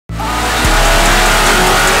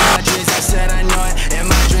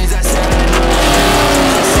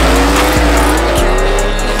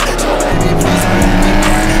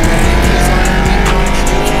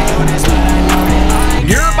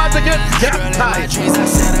tight. In my dreams I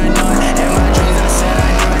said I know it. In my dreams I said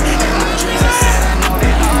I know it. In my dreams I said I know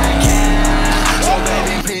that I can. So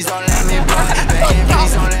baby, please don't let me blow it. Baby,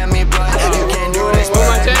 please don't let me blow it. You can't do this, but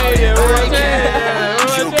I can.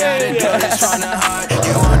 You gotta do this from the heart.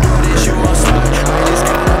 You won't do this, you won't start. I just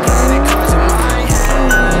gotta play the cards in my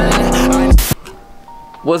hand.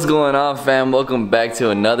 What's going on, fam? Welcome back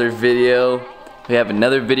to another video. We have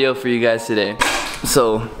another video for you guys today.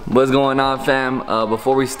 So what's going on, fam?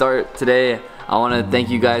 Before we start today, I want to thank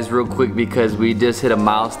you guys real quick because we just hit a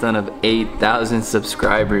milestone of 8,000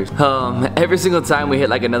 subscribers. Every single time we hit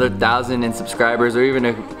like another 1,000 in subscribers, or even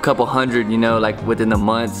a couple hundred, you know, like within the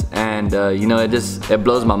months, and you know, it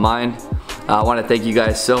blows my mind. I want to thank you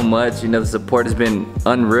guys so much. You know, the support has been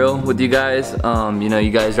unreal with you guys. You know,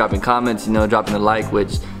 you guys dropping comments, you know, dropping a like,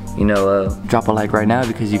 which, you know, drop a like right now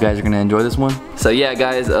because you guys are gonna enjoy this one. So yeah,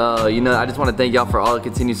 guys, you know, I just want to thank y'all for all the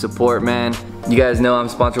continued support, man. You guys know I'm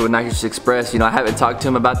sponsored with NITROUS Express. You know, I haven't talked to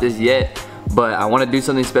him about this yet, but I want to do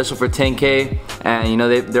something special for 10K, and you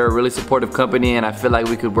know, they're a really supportive company, and I feel like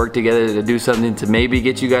we could work together to do something to maybe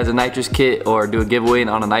get you guys a NITROUS kit, or do a giveaway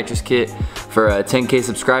on a NITROUS kit for 10K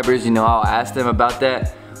subscribers. You know, I'll ask them about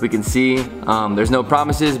that. We can see. There's no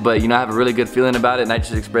promises, but you know, I have a really good feeling about it.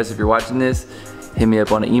 NITROUS Express, if you're watching this, hit me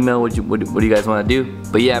up on an email. What do you guys want to do?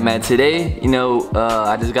 But yeah, man, today, you know,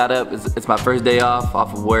 I just got up. It's my first day off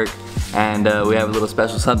of work, and we have a little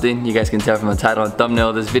special something. You guys can tell from the title and thumbnail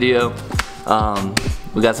of this video.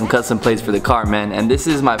 We got some custom plates for the car, man, and this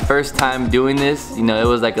is my first time doing this. You know, it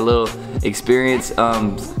was like a little experience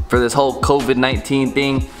for this whole COVID-19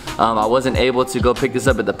 thing. I wasn't able to go pick this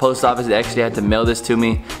up at the post office. They actually had to mail this to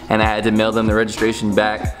me, and I had to mail them the registration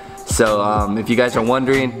back. So if you guys are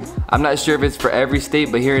wondering, I'm not sure if it's for every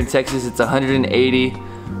state, but here in Texas it's 180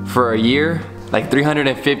 for a year, like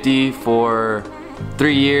 350 for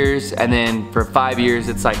 3 years, and then for 5 years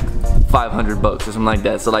it's like 500 bucks or something like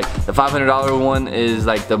that. So like the $500 one is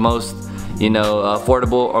like the most, you know,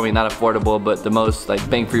 affordable. I mean, not affordable, but the most like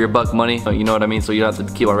bang for your buck money, you know what I mean? So you don't have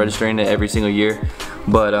to keep on registering it every single year.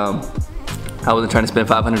 But I wasn't trying to spend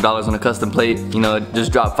 $500 on a custom plate, you know,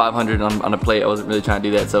 just drop 500 on a plate. I wasn't really trying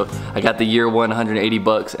to do that. So I got the year one 180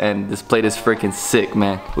 bucks, and this plate is freaking sick,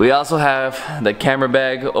 man. We also have the camera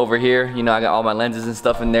bag over here. You know, I got all my lenses and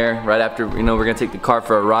stuff in there. Right after, you know, we're gonna take the car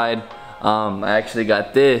for a ride. I actually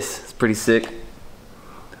got this. It's pretty sick.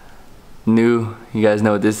 New, you guys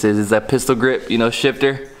know what this is. It's that pistol grip, you know,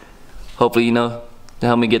 shifter. Hopefully, you know, to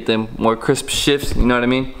help me get them more crisp shifts, you know what I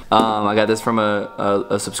mean? I got this from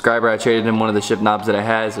a subscriber. I traded him one of the shift knobs that I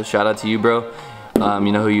had, so shout out to you, bro.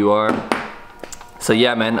 You know who you are. So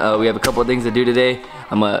yeah, man, we have a couple of things to do today.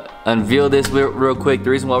 I'm gonna unveil this real quick. The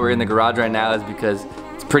reason why we're in the garage right now is because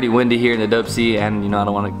it's pretty windy here in the Dope Sea, and you know, I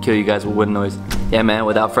don't want to kill you guys with wind noise. Yeah, man,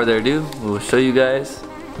 without further ado, we'll show you guys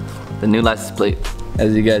the new license plate.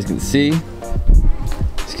 As you guys can see,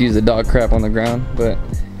 excuse the dog crap on the ground, but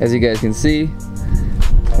as you guys can see,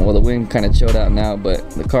 well, the wind kind of chilled out now, but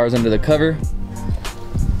the car's under the cover,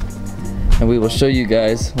 and we will show you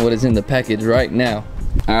guys what is in the package right now.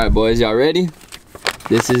 Alright, boys, y'all ready?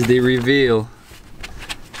 This is the reveal.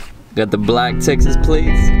 Got the black Texas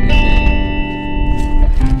plates.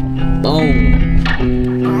 Boom.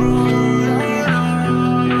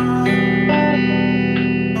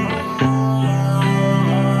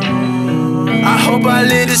 I hope I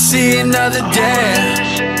live to see another day.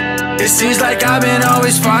 It seems like I've been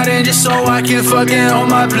always fighting just so I can fucking hold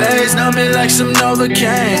my place. Numbing like some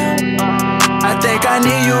Novocaine. I think I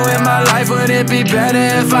need you in my life. Would it be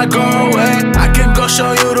better if I go away? I can go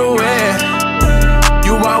show you the way.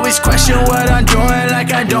 You always question what I'm doing,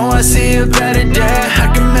 like I don't want to see a better day.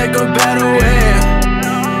 I can make a better way.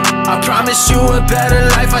 I promise you a better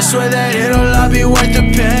life. I swear that it'll all be worth the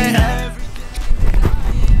pain.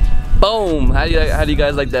 Boom! How do you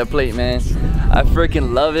guys like that plate, man? I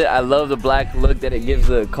freaking love it. I love the black look that it gives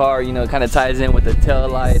the car. You know, it kind of ties in with the tail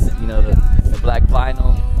lights, you know, the black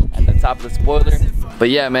vinyl and the top of the spoiler. But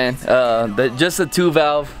yeah, man, just a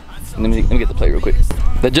 2-valve. Let me get the plate real quick.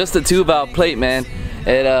 Just a 2-valve plate, man.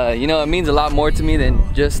 It you know, it means a lot more to me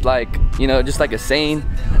than just like, you know, just like a Sane.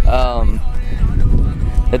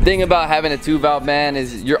 The thing about having a 2-valve, man,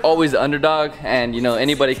 is you're always the underdog, and you know,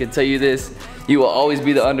 anybody can tell you this. You will always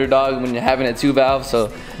be the underdog when you're having a 2-valve.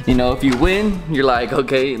 So, you know, if you win, you're like,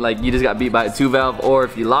 okay, like you just got beat by a 2-valve. Or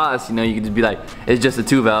if you lost, you know, you can just be like, it's just a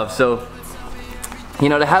 2-valve. So, you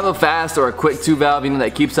know, to have a fast or a quick 2-valve, you know,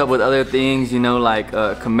 that keeps up with other things, you know, like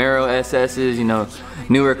Camaro SS's, you know,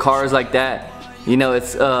 newer cars like that, you know,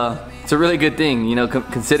 it's a really good thing, you know,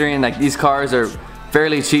 considering like these cars are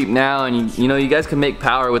fairly cheap now, and you know, you guys can make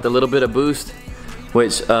power with a little bit of boost,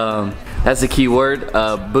 which That's the key word,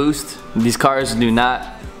 boost. These cars do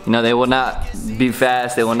not, you know, they will not be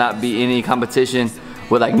fast. They will not be any competition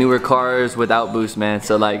with like newer cars without boost, man.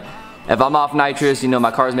 So like, if I'm off nitrous, you know,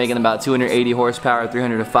 my car's making about 280 horsepower,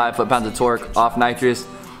 305 foot-pounds of torque off nitrous.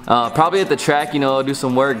 Probably at the track, you know, I'll do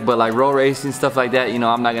some work, but like road racing, stuff like that, you know,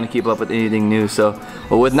 I'm not gonna keep up with anything new. So,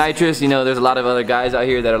 but with nitrous, you know, there's a lot of other guys out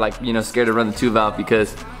here that are like, you know, scared to run the 2-valve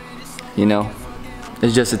because, you know,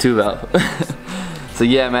 it's just a 2-valve. So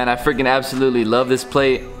yeah, man, I freaking absolutely love this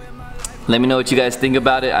plate. Let me know what you guys think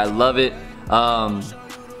about it. I love it.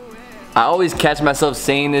 I always catch myself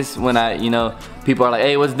saying this when you know, people are like,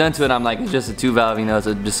 hey, what's done to it? I'm like, it's just a 2-valve, you know, it's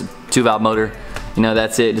just a 2-valve motor. You know,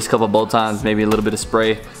 that's it, just a couple bolt-ons, maybe a little bit of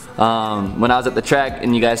spray. When I was at the track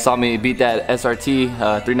and you guys saw me beat that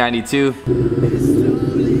SRT 392.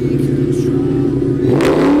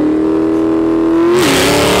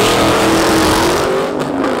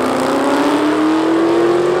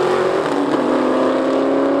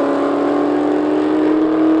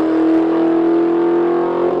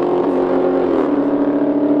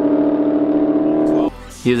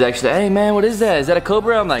 He was actually, hey man, what is that? Is that a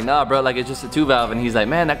Cobra? I'm like, nah bro, like it's just a 2-valve. And he's like,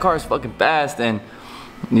 man, that car is fucking fast. And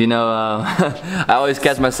you know, I always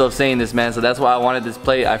catch myself saying this, man. So that's why I wanted this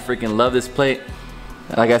plate. I freaking love this plate.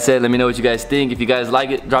 Like I said, let me know what you guys think. If you guys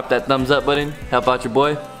like it, drop that thumbs up button. Help out your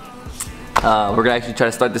boy. We're gonna actually try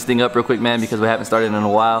to start this thing up real quick, man, because we haven't started in a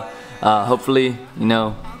while. Hopefully, you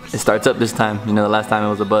know, it starts up this time. You know, the last time it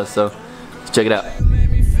was a bust. So let's check it out.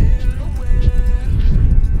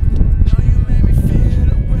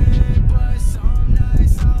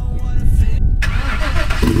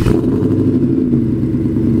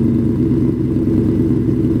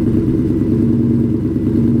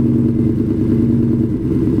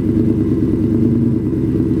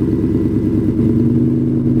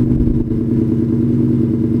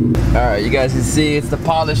 Alright, you guys can see it's the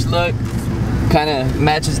polished look. Kind of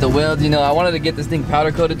matches the weld. You know, I wanted to get this thing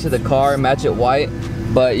powder coated to the car, match it white.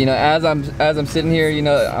 But you know, as I'm sitting here, you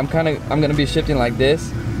know, I'm gonna be shifting like this.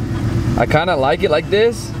 I kind of like it like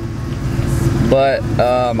this, but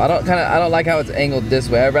I don't like how it's angled this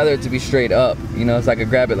way. I'd rather it to be straight up. You know, so I could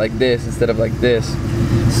grab it like this instead of like this.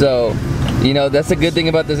 So, you know, that's the good thing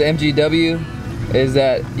about this MGW is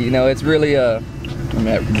that, you know, it's really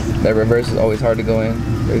that reverse is always hard to go in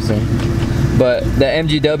very soon. But the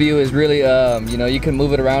MGW is really, you know, you can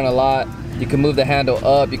move it around a lot. You can move the handle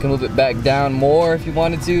up. You can move it back down more if you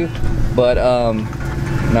wanted to. But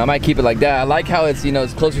you know, I might keep it like that. I like how it's, you know,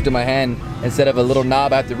 it's closer to my hand instead of a little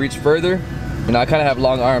knob I have to reach further. You know, I kind of have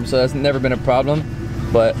long arms, so that's never been a problem.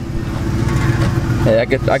 But hey, I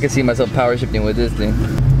could see myself power shifting with this thing.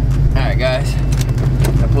 All right, guys,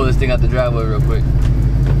 I'll pull this thing out the driveway real quick.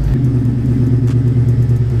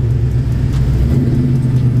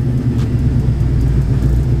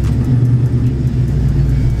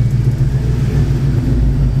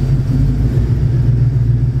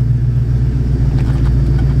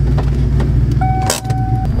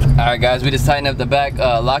 Alright guys, we just tightened up the back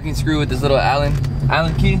locking screw with this little Allen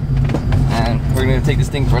key, and we're gonna take this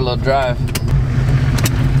thing for a little drive.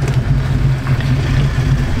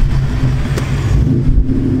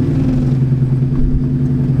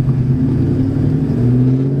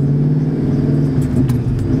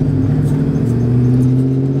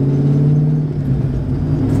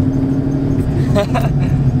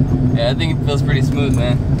 Yeah, I think it feels pretty smooth,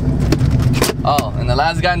 man. Oh, and the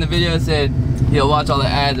last guy in the video said he'll watch all the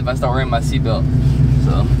ads if I start wearing my seatbelt.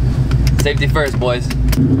 So, safety first, boys.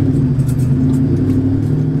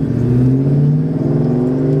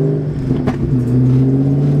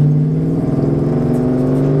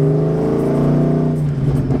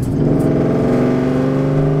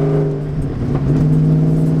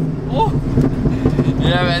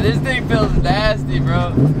 Yeah, man, this thing feels nasty,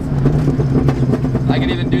 bro. I can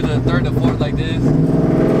even do the third to fourth like this.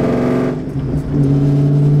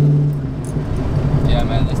 Yeah,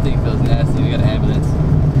 man, this thing feels nasty. We got an ambulance.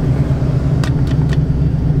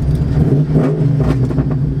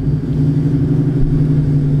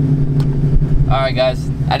 Alright guys,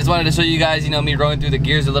 I just wanted to show you guys, you know, me rolling through the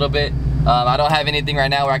gears a little bit. I don't have anything right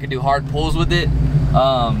now where I can do hard pulls with it.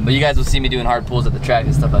 But you guys will see me doing hard pulls at the track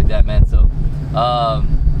and stuff like that, man. So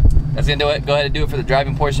that's gonna do it. Go ahead and do it for the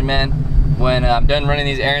driving portion, man. When I'm done running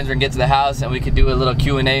these errands, we're gonna get to the house and we could do a little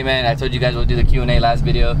Q&A, man. I told you guys we'll do the Q&A last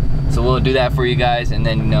video, so we'll do that for you guys, and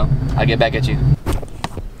then, you know, I'll get back at you.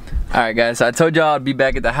 Alright guys, so I told y'all I'd be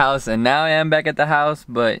back at the house, and now I am back at the house,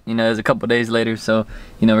 but you know, it was a couple days later, so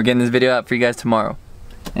you know, we're getting this video out for you guys tomorrow.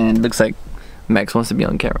 And it looks like Max wants to be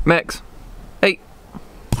on camera. Max, hey,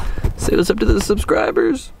 say what's up to the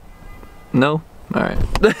subscribers. No? Alright.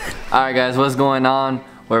 Alright guys, what's going on?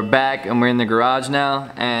 We're back and we're in the garage now,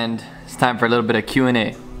 and it's time for a little bit of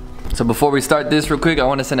Q&A. So before we start this real quick, I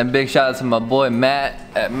want to send a big shout out to my boy Matt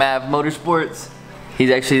at Mav Motorsports. He's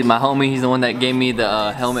actually my homie. He's the one that gave me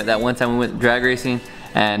the helmet that one time we went drag racing,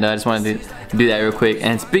 and I just wanted to do that real quick.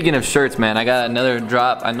 And speaking of shirts, man, I got another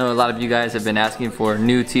drop. I know a lot of you guys have been asking for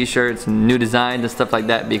new t-shirts, new designs and stuff like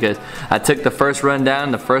that, because I took the first run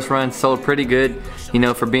down. The first run sold pretty good, you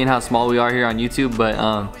know, for being how small we are here on YouTube,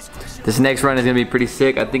 but this next run is gonna be pretty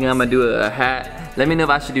sick. I think I'm gonna do a hat. Let me know if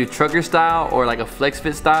I should do trucker style or like a flex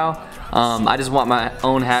fit style. I just want my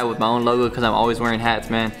own hat with my own logo because I'm always wearing hats,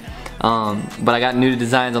 man. But I got new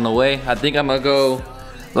designs on the way. I think I'm gonna go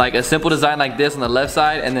like a simple design like this on the left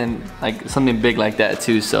side, and then like something big like that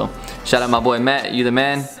too. So shout out my boy Matt, you the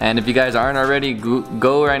man. And if you guys aren't already,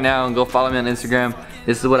 go right now and go follow me on Instagram.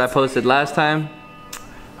 This is what I posted last time,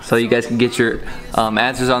 so you guys can get your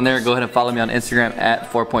answers on there. Go ahead and follow me on Instagram at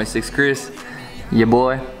FourPointSixChris, your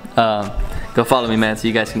boy. Go follow me, man, so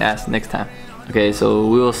you guys can ask next time. Okay, so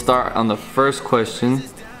we will start on the first question.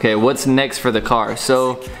 Okay, what's next for the car?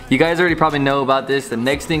 So you guys already probably know about this. The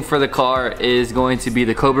next thing for the car is going to be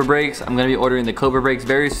the Cobra brakes. I'm gonna be ordering the Cobra brakes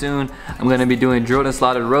very soon. I'm gonna be doing drilled and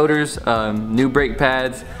slotted rotors, new brake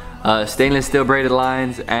pads, stainless steel braided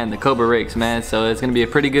lines, and the Cobra brakes, man. So it's gonna be a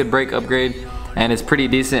pretty good brake upgrade, and it's pretty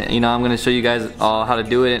decent. You know, I'm gonna show you guys all how to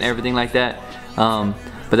do it and everything like that. But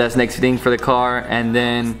that's next thing for the car, and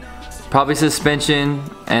then probably suspension,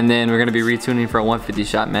 and then we're gonna be retuning for a 150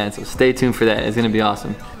 shot, man. So stay tuned for that. It's gonna be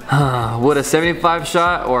awesome. Would a 75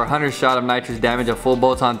 shot or 100 shot of nitrous damage a full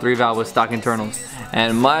bolt-on 3-valve with stock internals?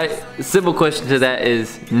 And my simple question to that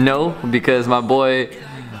is no, because my boy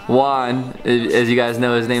Juan, as you guys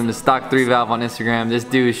know, his name is Stock 3-Valve on Instagram. This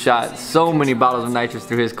dude shot so many bottles of nitrous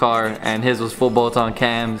through his car, and his was full bolt-on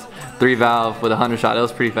cams, 3-valve with a 100 shot. It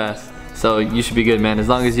was pretty fast. So you should be good, man, as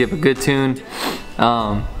long as you have a good tune.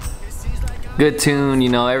 You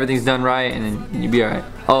know, everything's done right, and then you'll be alright.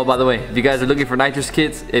 Oh, by the way, if you guys are looking for nitrous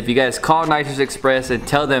kits, if you guys call Nitrous Express and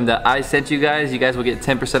tell them that I sent you guys will get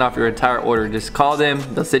 10% off your entire order. Just call them,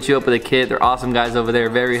 they'll set you up with a kit. They're awesome guys over there,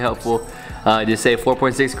 very helpful. Just say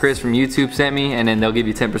 4.6Chris from YouTube sent me, and then they'll give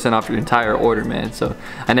you 10% off your entire order, man. So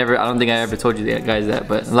I don't think I ever told you guys that,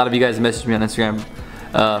 but a lot of you guys messaged me on Instagram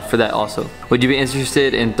for that also. Would you be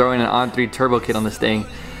interested in throwing an on-3 turbo kit on this thing?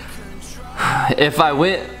 If I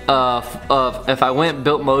went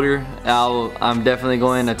built motor, I'm definitely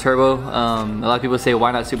going a turbo. A lot of people say,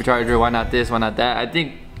 why not supercharger? Why not this? Why not that? I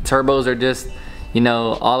think turbos are just, you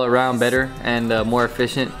know, all around better and more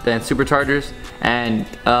efficient than superchargers, and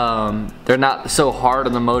they're not so hard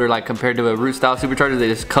on the motor like compared to a root style supercharger. They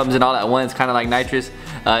just comes in all at once, kind of like nitrous.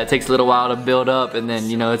 It takes a little while to build up, and then,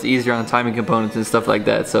 you know, it's easier on the timing components and stuff like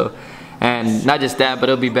that. So. And not just that, but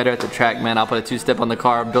it'll be better at the track, man. I'll put a 2-step on the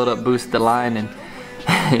car, build up, boost the line,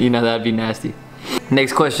 and you know, that'd be nasty.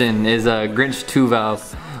 Next question is Grinch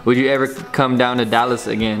 2-valve. Would you ever come down to Dallas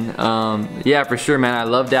again? Yeah, for sure, man. I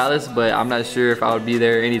love Dallas, but I'm not sure if I would be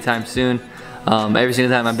there anytime soon. Every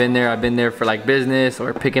single time I've been there for like business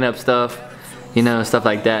or picking up stuff, you know, stuff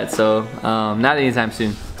like that. So not anytime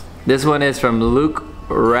soon. This one is from Luke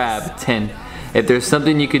Rab 10. If there's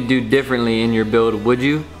something you could do differently in your build, would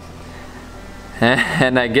you?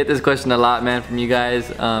 And I get this question a lot, man, from you guys,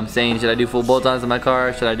 saying, should I do full bolt-ons in my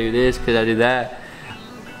car? Should I do this? Should I do that?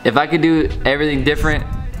 If I could do everything different,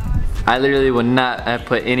 I literally would not have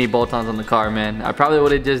put any bolt-ons on the car, man. I probably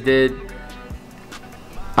would have just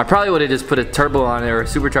put a turbo on it or a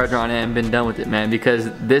supercharger on it and been done with it, man, because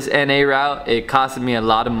this NA route, it costed me a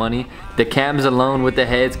lot of money. The cams alone with the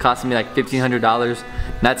heads costed me like $1,500,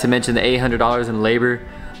 not to mention the $800 in labor.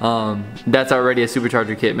 That's already a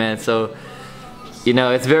supercharger kit, man. So, you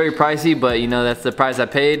know, it's very pricey, but you know, that's the price I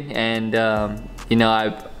paid, and you know,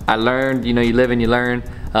 I learned. You know, you live and you learn.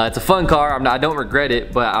 It's a fun car. I don't regret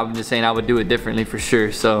it, but I'm just saying I would do it differently for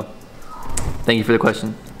sure. So thank you for the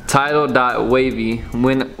question. Title.wavy,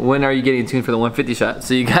 when are you getting tuned for the 150 shot?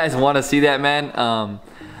 So you guys want to see that, man?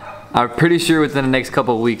 I'm pretty sure within the next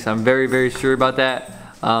couple of weeks. I'm very sure about that.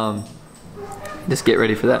 Just get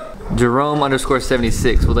ready for that.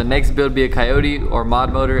 Jerome_76, will the next build be a Coyote or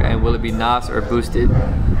mod motor, and will it be NOS or boosted?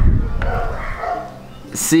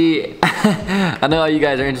 See, I know you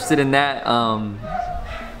guys are interested in that.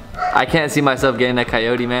 I can't see myself getting a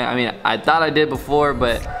Coyote, man. I mean, I thought I did before,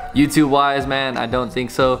 but YouTube wise, man, I don't think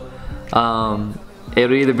so.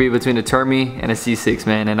 It'll either be between a Termi and a C6,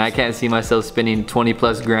 man, and I can't see myself spending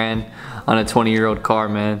 20+ grand on a 20-year-old car,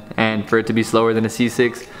 man, and for it to be slower than a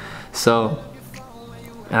C6. So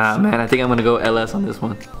man, I think I'm gonna go LS on this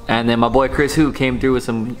one. And then my boy Chris Who came through with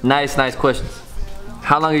some nice questions.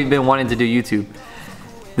 How long have you been wanting to do YouTube?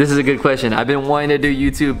 This is a good question. I've been wanting to do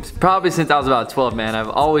YouTube probably since I was about 12, man. I've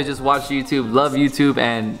always just watched YouTube, love YouTube,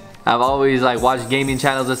 and I've always like watched gaming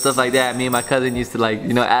channels and stuff like that. Me and my cousin used to like,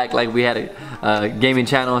 you know, act like we had a gaming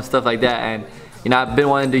channel and stuff like that. And you know, I've been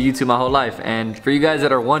wanting to do YouTube my whole life. And for you guys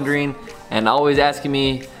that are wondering and always asking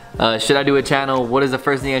me, should I do a channel? What is the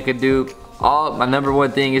first thing I could do? My number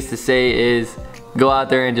one thing is to say is go out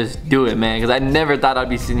there and just do it, man. Because I never thought I'd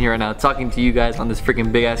be sitting here right now talking to you guys on this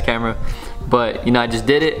freaking big ass camera. But you know, I just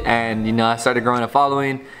did it, and you know, I started growing a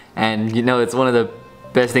following, and you know, it's one of the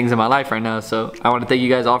best things in my life right now. So I want to thank you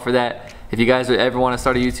guys all for that. If you guys ever want to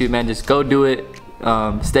start a YouTube, man, just go do it.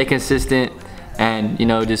 Stay consistent, and you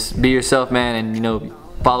know, just be yourself, man, and you know,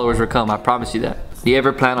 followers will come. I promise you that. Do you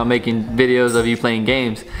ever plan on making videos of you playing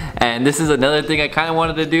games? And this is another thing I kind of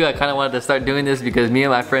wanted to do. I kind of wanted to start doing this because me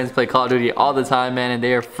and my friends play Call of Duty all the time, man, and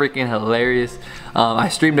they are freaking hilarious. I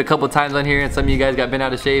streamed a couple times on here, and some of you guys got bent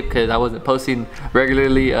out of shape because I wasn't posting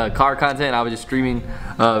regularly car content. I was just streaming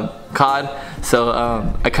COD. So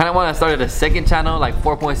I kind of want to start a second channel like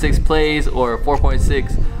 4.6 plays or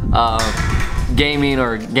 4.6 gaming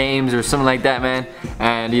or games or something like that, man.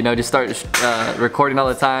 And you know, just start recording all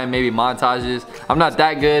the time, maybe montages. I'm not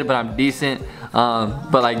that good, but I'm decent.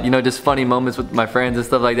 But like, you know, just funny moments with my friends and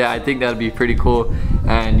stuff like that. I think that would be pretty cool,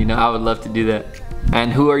 and you know, I would love to do that.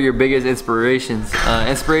 And who are your biggest inspirations?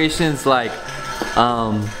 Inspirations like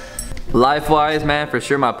life-wise, man, for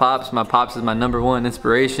sure my pops. My pops is my #1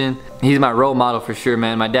 inspiration. He's my role model for sure,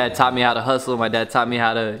 man. My dad taught me how to hustle. My dad taught me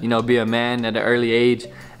how to, you know, be a man at an early age.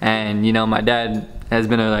 And you know, my dad has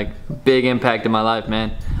been a like big impact in my life,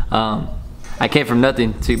 man. I came from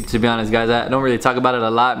nothing, to be honest, guys. I don't really talk about it a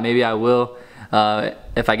lot. Maybe I will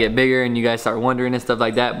if I get bigger and you guys start wondering and stuff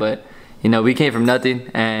like that. But you know, we came from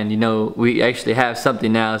nothing, and you know, we actually have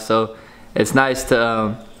something now. So it's nice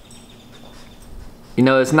to you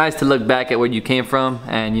know, it's nice to look back at where you came from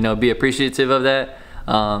and you know, be appreciative of that.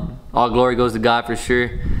 All glory goes to God for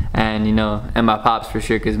sure, and you know, and my pops for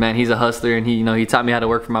sure, because man, he's a hustler, and he, you know, he taught me how to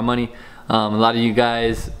work for my money. A lot of you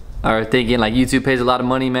guys are thinking like YouTube pays a lot of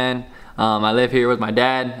money, man. I live here with my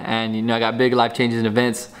dad, and you know, I got big life-changing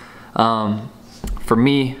events for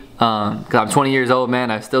me, because I'm 20 years old,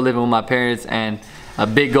 man. I'm still living with my parents, and a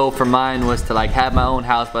big goal for mine was to like have my own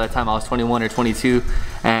house by the time I was 21 or 22,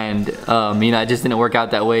 and you know, it just didn't work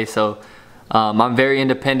out that way. So I'm very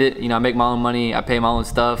independent. You know, I make my own money, I pay my own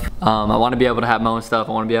stuff. I want to be able to have my own stuff.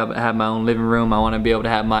 I want to be able to have my own living room. I want to be able to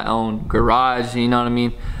have my own garage, you know what I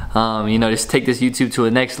mean? You know, just take this YouTube to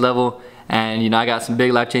a next level. And you know, I got some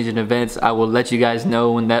big life-changing events. I will let you guys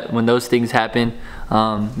know when those things happen.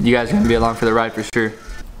 You guys are gonna be along for the ride for sure.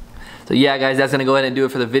 So yeah, guys, that's gonna go ahead and do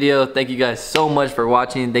it for the video. Thank you guys so much for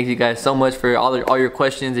watching. Thank you guys so much for all your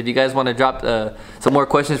questions. If you guys want to drop some more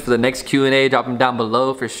questions for the next Q&A, drop them down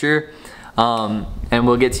below for sure. And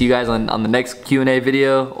we'll get to you guys on the next Q&A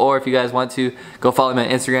video. Or if you guys want to, go follow me on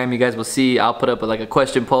Instagram. You guys will see I'll put up like a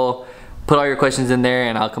question poll. Put all your questions in there,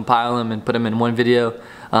 and I'll compile them and put them in one video.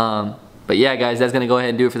 But yeah, guys, that's gonna go ahead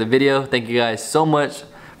and do it for the video. Thank you guys so much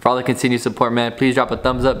for all the continued support, man. Please drop a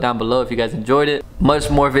thumbs up down below if you guys enjoyed it. Much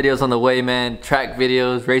more videos on the way, man. Track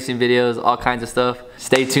videos, racing videos, all kinds of stuff.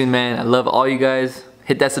 Stay tuned, man. I love all you guys.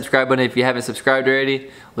 Hit that subscribe button if you haven't subscribed already.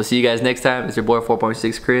 We'll see you guys next time. It's your boy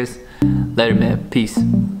 4.6 Chris. Later, man. Peace.